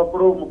నంబాయి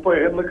ఉన్నప్పుడు 30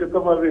 ఏళ్ల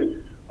క్రితం అవి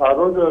ఆ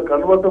రోజు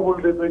కన్వర్టబుల్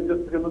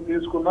డిబెంచర్స్ కింద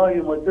తీసుకున్నా. ఈ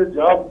మధ్య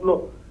జాబ్ లో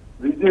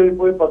బిజీ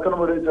అయిపోయి పక్కన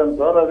పడేశాను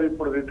సార్. అవి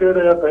ఇప్పుడు రిటైర్డ్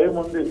అయ్యే టైం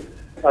ఉంది.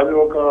 అవి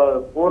ఒక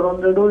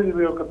 400,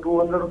 ఇవి ఒక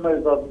 200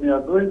 ఉన్నాయి సార్. మీ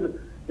అడ్వైజ్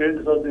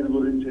ఏంటి సార్ దీని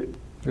గురించి?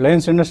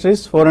 రిలయన్స్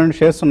ఇండస్ట్రీస్ 400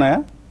 షేర్స్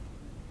ఉన్నాయా?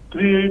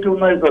 380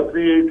 ఉన్నాయి సార్.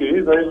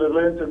 380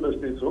 Reliance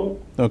industries.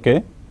 ఓకే.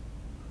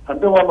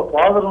 అంటే వాళ్ళ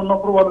ఫాదర్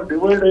ఉన్నప్పుడు వాళ్ళు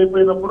డివైడ్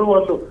అయిపోయినప్పుడు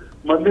వాళ్ళు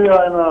మళ్ళీ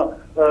ఆయన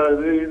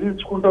ఇది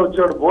ఇచ్చుకుంటూ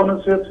వచ్చాడు,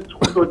 బోనస్ షేర్స్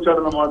ఇచ్చుకుంటూ వచ్చాడు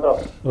అనమాట.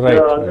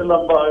 అనిల్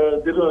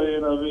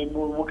అంబానీ,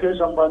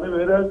 ముఖేష్ అంబానీ.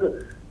 వేరే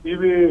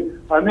ఇవి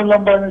అనిల్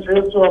అంబానీ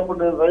షేర్స్ అప్పుడు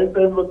నేను రైట్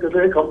టైంలో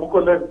తెలియక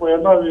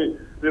అమ్ముకోలేకపోయాను. అవి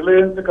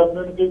రిలయన్స్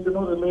కమ్యూనికేషన్,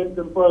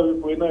 రిలయన్స్ ఇన్ఫో అవి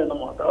పోయినాయి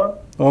అన్నమాట.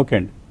 ఓకే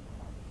అండి.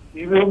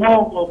 ఇవేమో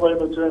పైన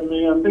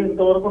వచ్చాయండి. అంటే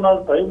ఇంతవరకు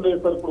నాకు టైం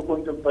లేదు సార్. ఇప్పుడు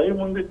కొంచెం టైం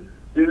ఉంది,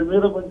 దీని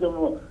మీద కొంచెం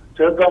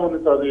చేద్దామని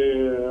సార్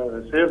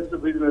షేర్స్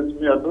బిజినెస్.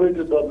 మీ అడ్వైజ్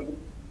ఇద్దామని.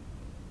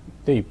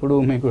 అంటే ఇప్పుడు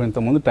మీకు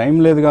ఇంతకుముందు టైం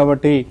లేదు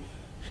కాబట్టి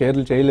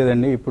షేర్లు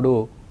చేయలేదండి. ఇప్పుడు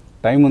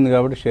టైం ఉంది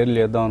కాబట్టి షేర్లు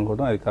చేద్దాం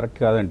అనుకోవడం అది కరెక్ట్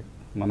కాదండి.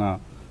 మన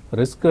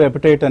రిస్క్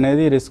ఎపిటైట్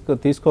అనేది, రిస్క్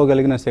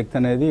తీసుకోగలిగిన శక్తి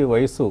అనేది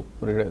వయసు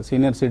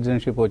సీనియర్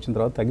సిటిజన్షిప్ వచ్చిన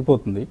తర్వాత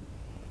తగ్గిపోతుంది.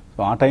 సో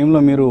ఆ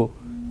టైంలో మీరు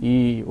ఈ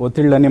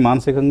ఒత్తిళ్ళని,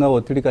 మానసికంగా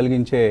ఒత్తిడి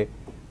కలిగించే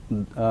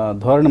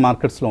ధోరణి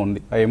మార్కెట్స్లో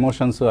ఉంది. ఆ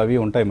ఎమోషన్స్ అవి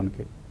ఉంటాయి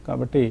మనకి.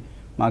 కాబట్టి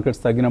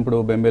మార్కెట్స్ తగ్గినప్పుడు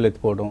బెంబేలు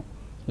ఎత్తిపోవడం,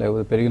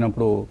 లేకపోతే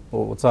పెరిగినప్పుడు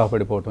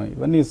ఉత్సాహపడిపోవడం,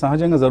 ఇవన్నీ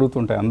సహజంగా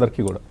జరుగుతుంటాయి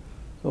అందరికీ కూడా.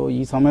 సో ఈ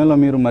సమయంలో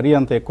మీరు మరీ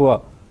అంత ఎక్కువ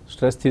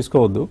స్ట్రెస్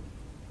తీసుకోవద్దు.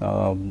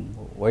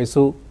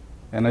 వయసు,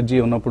 ఎనర్జీ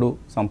ఉన్నప్పుడు,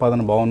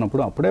 సంపాదన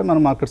బాగున్నప్పుడు అప్పుడే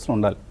మనం మార్కెట్స్లో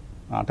ఉండాలి.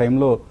 ఆ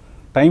టైంలో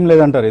టైం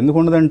లేదంటారు. ఎందుకు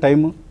ఉండదండి? టైం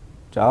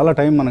చాలా,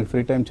 టైం మనకి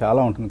ఫ్రీ టైం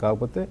చాలా ఉంటుంది.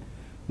 కాకపోతే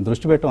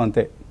దృష్టి పెట్టాం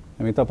అంతే.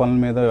 మిగతా పనుల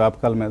మీద,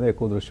 వ్యాపకాల మీద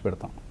ఎక్కువ దృష్టి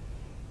పెడతాం.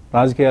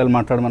 రాజకీయాలు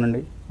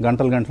మాట్లాడమనండి,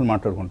 గంటలు గంటలు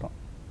మాట్లాడుకుంటాం.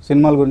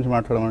 సినిమాల గురించి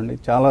మాట్లాడమనండి,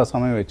 చాలా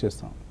సమయం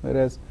వెచ్చిస్తాం.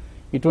 వేరే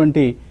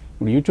ఇటువంటి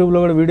ఇప్పుడు యూట్యూబ్లో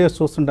కూడా వీడియోస్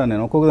చూస్తుంటాను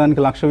నేను. ఒక్కొక్క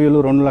దానికి 1,00,000 వ్యూలు,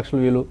 2,00,000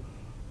 వ్యూలు.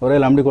 ఒరే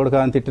లంబడి కొడక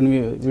అని తిట్టిన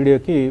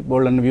వీడియోకి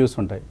బోల్డ్ అన్ని వ్యూస్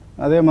ఉంటాయి.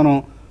 అదే మనం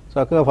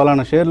చక్కగా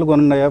ఫలానా షేర్లు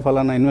కొనుండాయా,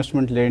 ఫలానా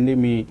ఇన్వెస్ట్మెంట్ చేయండి,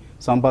 మీ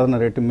సంపాదన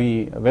రెట్టి, మీ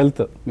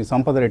వెల్త్, మీ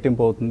సంపద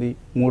రెట్టింపు అవుతుంది,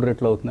 3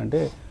 రెట్లు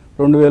అవుతుందంటే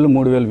 2,000,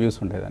 3,000 వ్యూస్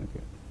ఉంటాయి దానికి.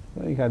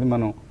 ఇక అది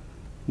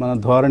మన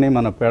ధోరణి,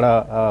 మన పెడ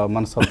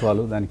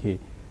మనస్తత్వాలు, దానికి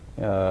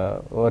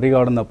వరి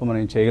కావడం తప్ప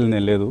మనం చేయగలిగిన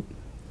లేదు.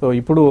 సో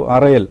ఇప్పుడు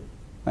RIL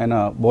ఆయన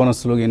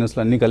బోనస్లు, గీనస్లు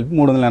అన్నీ కలిపి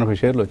 380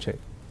 షేర్లు వచ్చాయి.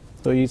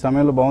 సో ఈ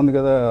సమయంలో బాగుంది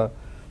కదా,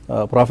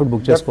 ప్రాఫిట్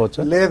బుక్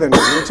చేసుకోవచ్చా? లేదండి,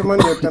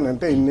 ఉంచమని చెప్తాను.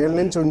 అంటే ఇన్నేళ్ళ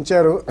నుంచి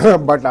ఉంచారు.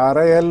 బట్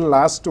RIL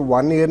లాస్ట్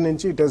 1 year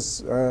నుంచి it has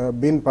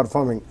been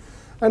performing.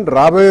 And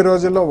రాబోయే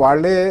రోజుల్లో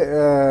వాళ్ళే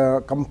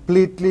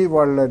కంప్లీట్లీ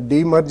వాళ్ళ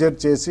డీమర్జర్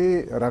చేసి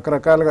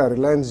రకరకాలుగా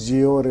రిలయన్స్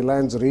జియో,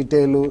 రిలయన్స్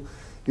రీటైల్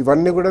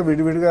ఇవన్నీ కూడా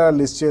విడివిడిగా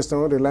లిస్ట్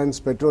చేస్తాము. రిలయన్స్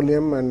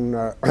పెట్రోలియం అండ్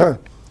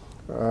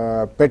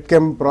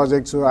పెట్కెమ్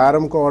ప్రాజెక్ట్స్,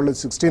 ఆరంకో వాళ్ళు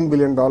 $16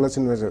 billion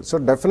invest. So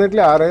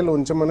definitely RIL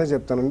ఉంచమనే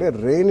చెప్తానండి.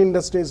 రెయిన్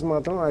ఇండస్ట్రీస్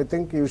మాత్రం I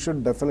think you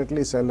should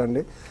definitely cell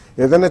అండి.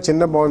 ఏదైనా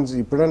చిన్న బాండ్స్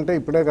ఇప్పుడంటే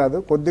ఇప్పుడే కాదు,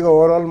 కొద్దిగా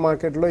ఓవరాల్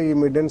మార్కెట్లో ఈ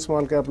మిడ్ అండ్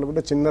స్మాల్ క్యాప్లో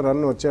కూడా చిన్న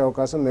రన్ వచ్చే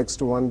అవకాశం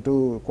నెక్స్ట్ 1-2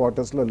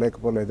 quartersలో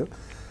లేకపోలేదు.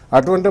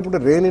 అటువంటిప్పుడు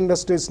రెయిన్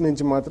ఇండస్ట్రీస్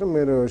నుంచి మాత్రం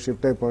మీరు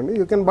షిఫ్ట్ అయిపోండి.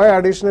 యూ కెన్ బై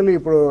అడిషనల్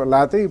ఇప్పుడు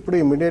లేకపోతే ఇప్పుడు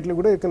ఇమీడియట్లీ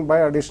కూడా you can buy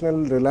additional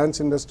Reliance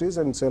industries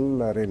and cell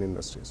rain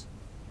industries.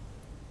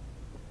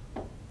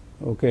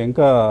 Okay,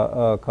 ఇంకా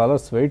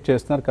కాలర్స్ వెయిట్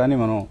చేస్తున్నారు కానీ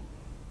మనం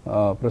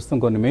ప్రస్తుతం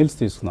కొన్ని మెయిల్స్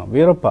తీసుకుందాం.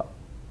 వీరప్ప,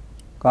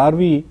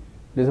 కార్వి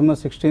December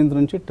 16th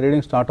నుంచి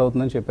ట్రేడింగ్ స్టార్ట్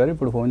అవుతుందని చెప్పారు,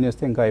 ఇప్పుడు ఫోన్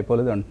చేస్తే ఇంకా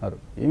అయిపోలేదు అంటున్నారు.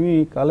 ఏమీ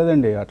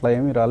కాలేదండి, అట్లా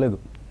ఏమీ రాలేదు.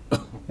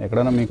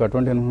 ఎక్కడైనా మీకు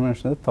అటువంటి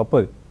ఇన్ఫర్మేషన్ అయితే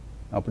తప్పది.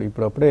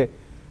 ఇప్పుడప్పుడే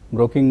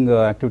బ్రోకింగ్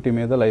యాక్టివిటీ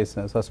మీద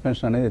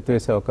సస్పెన్షన్ అనేది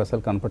ఎత్తివేసే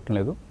అవకాశాలు కనపడటం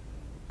లేదు,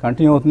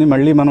 కంటిన్యూ అవుతుంది.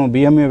 మళ్ళీ మనం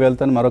BMA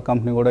వెళ్తాను మరో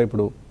కంపెనీ కూడా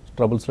ఇప్పుడు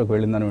ట్రబుల్స్లోకి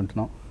వెళ్ళిందని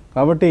వింటున్నాం.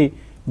 కాబట్టి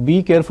be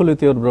careful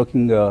with your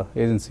broking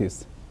agencies.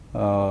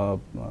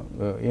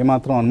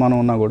 ఏమాత్రం అనుమానం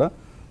ఉన్నా కూడా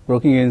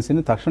బ్రోకింగ్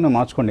ఏజెన్సీని తక్షణమే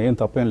మార్చుకోండి, ఏం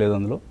తప్పేం లేదు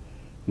అందులో.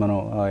 మనం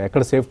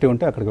ఎక్కడ సేఫ్టీ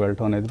ఉంటే అక్కడికి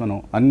వెళ్ళటం అనేది మనం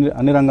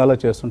అన్ని రంగాల్లో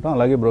చేస్తుంటాం,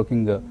 అలాగే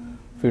బ్రోకింగ్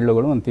ఫీల్డ్లో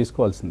కూడా మనం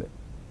తీసుకోవాల్సిందే.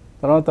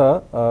 తర్వాత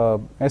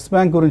ఎస్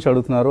బ్యాంక్ గురించి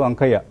అడుగుతున్నారు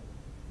అంకయ్య,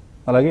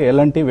 అలాగే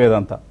L&T,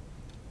 వేదాంత,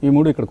 ఈ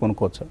మూడు ఇక్కడ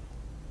కొనుక్కోవచ్చా?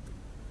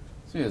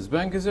 So yes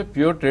bank is a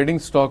pure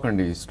trading stock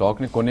అండి. ఈ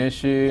స్టాక్ని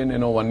కొనేసి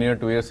నేను 1 year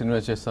 2 years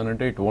ఇన్వెస్ట్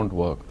చేస్తానంటే it won't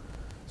work.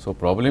 So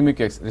problem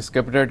మీకు రిస్క్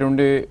అపిటైట్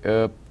ఉండి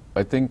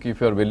I think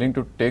if you're willing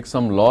to take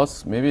some loss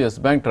maybe yes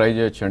bank try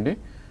చేయొచ్చండి.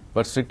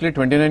 But strictly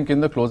 29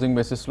 కింద closing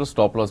బేసిస్లో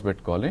స్టాప్ లాస్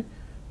పెట్టుకోవాలి.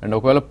 అండ్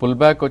ఒకవేళ పుల్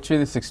బ్యాక్ వచ్చి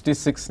ఇది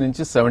 66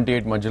 నుంచి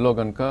 78 మధ్యలో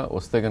కనుక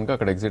వస్తే కనుక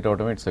అక్కడ exit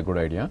అవడమే it's a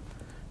good idea.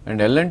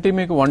 And L&T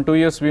మీకు 1-2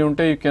 years వ్యూ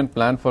ఉంటే you can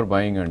plan for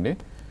buying అండి.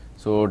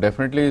 సో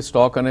డెఫినెట్లీ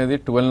స్టాక్ అనేది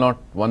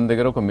 1201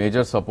 దగ్గర ఒక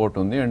మేజర్ సపోర్ట్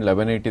ఉంది అండ్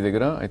 1180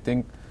 దగ్గర I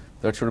think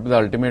that should be the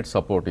ultimate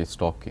support ఈ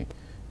స్టాక్కి.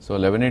 సో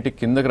 1180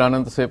 కిందకి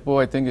రానంతసేపు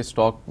ఐ థింక్ ఈ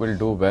stock will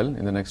do well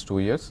in the next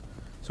 2 years.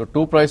 So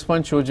 2 price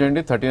points choose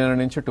చేయండి, 39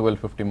 నుంచి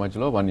 1250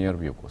 మధ్యలో 1 year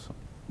వ్యూ కోసం.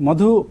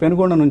 మధు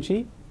పెనుగొండ నుంచి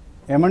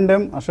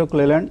M&M అశోక్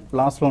లేలాండ్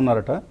లాస్ట్లో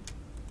ఉన్నారట,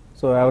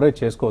 సో యావరేజ్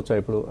చేసుకోవచ్చా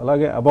ఇప్పుడు?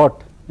 అలాగే Abbott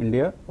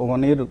India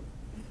 1 year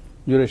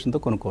డ్యూరేషన్తో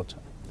కొనుక్కోవచ్చా?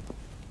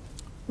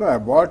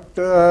 Abbott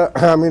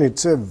I mean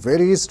it's a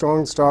very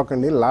strong stock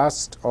అండి.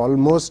 Last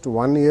almost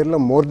 1 yearలో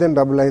more than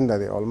double అయింది.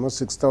 అది ఆల్మోస్ట్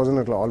 6,000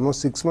 అట్లా,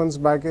 ఆల్మోస్ట్ 6 months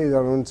బ్యాకే ఇది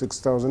అరౌండ్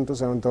 6,000 to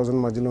 7,000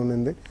 మధ్యలో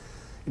ఉండింది.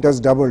 It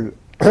has doubled.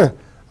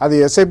 అది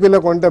SIPలో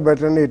కొంటే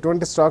బెటర్ అండి.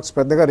 ఇటువంటి స్టాక్స్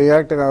పెద్దగా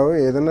రియాక్ట్ కావు,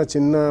 ఏదైనా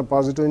చిన్న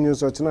పాజిటివ్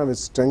న్యూస్ వచ్చినా అవి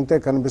స్ట్రెంగ్తే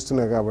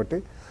కనిపిస్తున్నాయి. కాబట్టి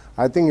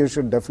I think you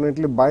should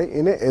definitely by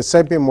in a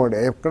SIP mode.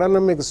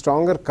 ఎక్కడన్నా మీకు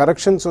స్ట్రాంగర్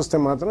కరెక్షన్స్ వస్తే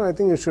మాత్రం I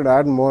think you should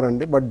add more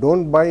అండి, but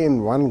don't by in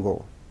one go.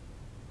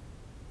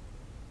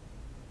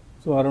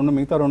 So ఆ రెండు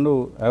మిగతా రెండు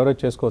యావరేజ్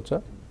చేసుకోవచ్చా?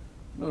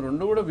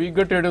 రెండు కూడా వీక్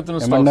గా ట్రేడ్ అవుతున్న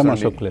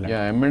స్టాక్స్.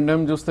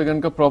 M&M చూస్తే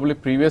కనుక ప్రాబ్లీ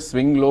ప్రీవియస్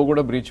స్వింగ్ లో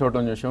కూడా బ్రీచ్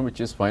అవటం చూసాం,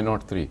 విచ్ ఇస్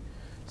 503.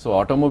 సో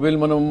ఆటోమొబైల్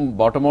మనం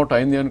బాటమ్ అవుట్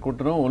అయింది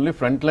అనుకుంటున్నాం. ఓన్లీ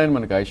ఫ్రంట్ లైన్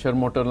మనకి ఐషర్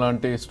మోటార్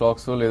లాంటి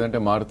స్టాక్స్ లేదంటే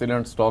మారుతి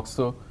లాంటి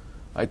స్టాక్స్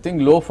ఐ థింక్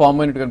లో ఫార్మ్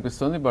అయినట్టు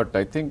కనిపిస్తుంది. But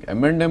I think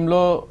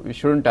M&Mలో we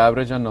shouldn't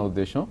average అన్న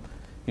ఉద్దేశం.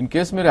 ఇన్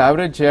కేస్ మీరు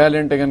యావరేజ్ చేయాలి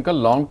అంటే కనుక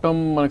లాంగ్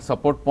టర్మ్ మనకి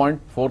సపోర్ట్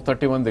పాయింట్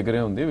 431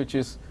 దగ్గరే ఉంది, which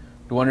is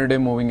 200-day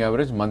moving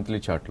average monthly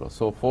చార్ట్లో.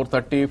 సో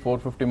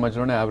 430-450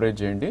 మధ్యలోనే యావరేజ్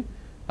చేయండి,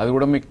 అది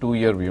కూడా మీకు 2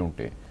 year వ్యూ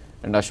ఉంటాయి.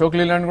 అండ్ అశోక్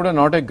లేలాండ్ కూడా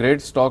నాట్ ఏ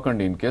గ్రేట్ స్టాక్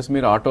అండి. ఇన్ కేస్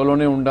మీరు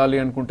ఆటోలోనే ఉండాలి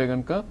అనుకుంటే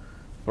కనుక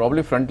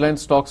ప్రాబ్లీ ఫ్రంట్ లైన్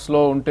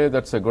స్టాక్స్లో ఉంటే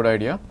that's a good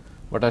idea.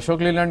 But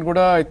Ashok Leyland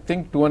కూడా I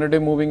think 200-day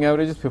moving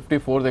average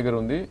 54 దగ్గర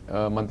ఉంది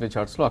మంత్లీ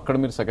చార్ట్స్లో. అక్కడ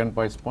మీరు second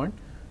price point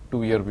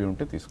 2 year view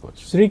ఉంటే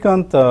తీసుకోవచ్చు.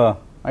 శ్రీకాంత్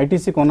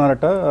ITC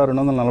కొన్నారట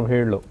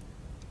 247లో.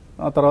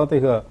 ఆ తర్వాత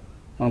ఇక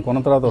మనం కొన్న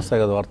తర్వాత వస్తాయి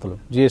కదా వార్తలు,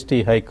 GST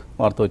హైక్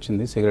వార్త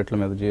వచ్చింది, సిగరెట్ల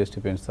మీద GST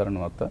పెంచుతారని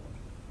వార్త.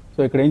 సో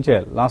ఇక్కడ ఏం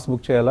చేయాలి? లాస్ట్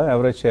బుక్ చేయాలా,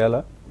 యావరేజ్ చేయాలా?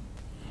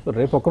 సో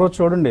రేపు ఒక్కరోజు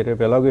చూడండి,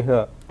 రేపు ఎలాగో ఇక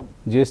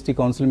GST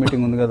కౌన్సిల్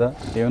మీటింగ్ ఉంది కదా,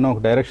 ఏమైనా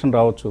ఒక డైరెక్షన్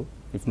రావచ్చు.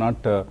 ఇఫ్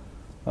నాట్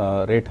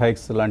రేట్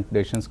హైక్స్ లాంటి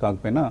డెసిషన్స్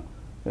కాకపోయినా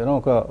ఏదైనా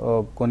ఒక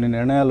కొన్ని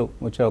నిర్ణయాలు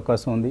వచ్చే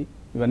అవకాశం ఉంది.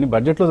 ఇవన్నీ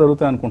బడ్జెట్లో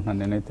జరుగుతాయి అనుకుంటున్నాను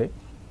నేనైతే.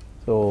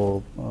 సో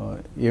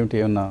ఏమిటి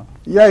ఏమన్నా?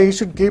 యూ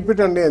షుడ్ కీప్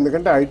ఇట్ అండి,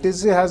 ఎందుకంటే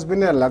ITC హ్యాస్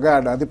బిన్ ఏ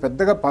లగాడ్. అది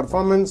పెద్దగా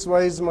పర్ఫార్మెన్స్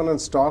వైజ్ మనం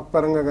స్టాక్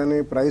పరంగా కానీ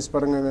ప్రైస్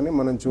పరంగా కానీ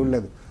మనం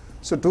చూడలేదు.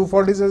 సో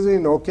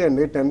 240 ఓకే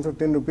అండి,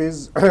 10-15 రూపీస్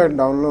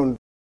డౌన్లో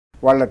ఉంటుంది.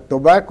 వాళ్ళ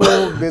tobacco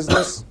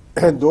business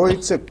though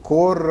it's a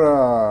core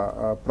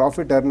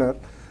profit earner,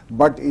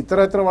 but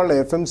ఇతరత్ర వాళ్ళ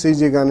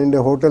FMCG కానివ్వండి,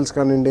 హోటల్స్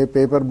కానివ్వండి,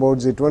 పేపర్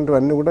బోర్డ్స్,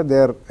 ఇటువంటివన్నీ కూడా they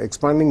are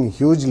expanding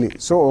hugely.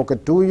 So ఒక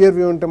 2 year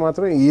వ్యూ ఉంటే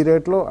మాత్రం ఈ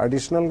రేట్లో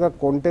అడిషనల్గా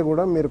కొంటే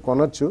కూడా మీరు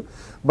కొనొచ్చు,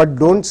 but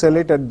don't sell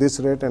it at this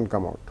rate and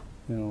come out.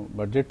 నేను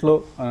బడ్జెట్లో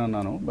అని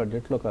అన్నాను,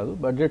 బడ్జెట్లో కాదు,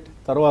 బడ్జెట్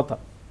తర్వాత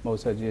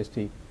బహుశా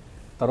GST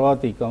తర్వాత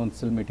ఈ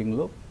కౌన్సిల్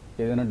మీటింగ్లో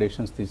ఏదైనా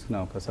డెసిషన్స్ తీసుకునే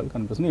అవకాశాలు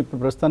కనిపిస్తున్నాయి.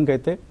 ఇప్పుడు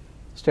ప్రస్తుతానికైతే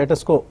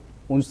స్టేటస్కో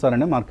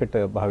ఉంచుతారనే మార్కెట్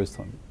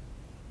భావిస్తోంది.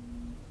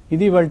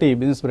 ఇది ఇవాల్టి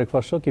business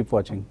breakfast show. Keep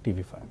watching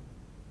TV5.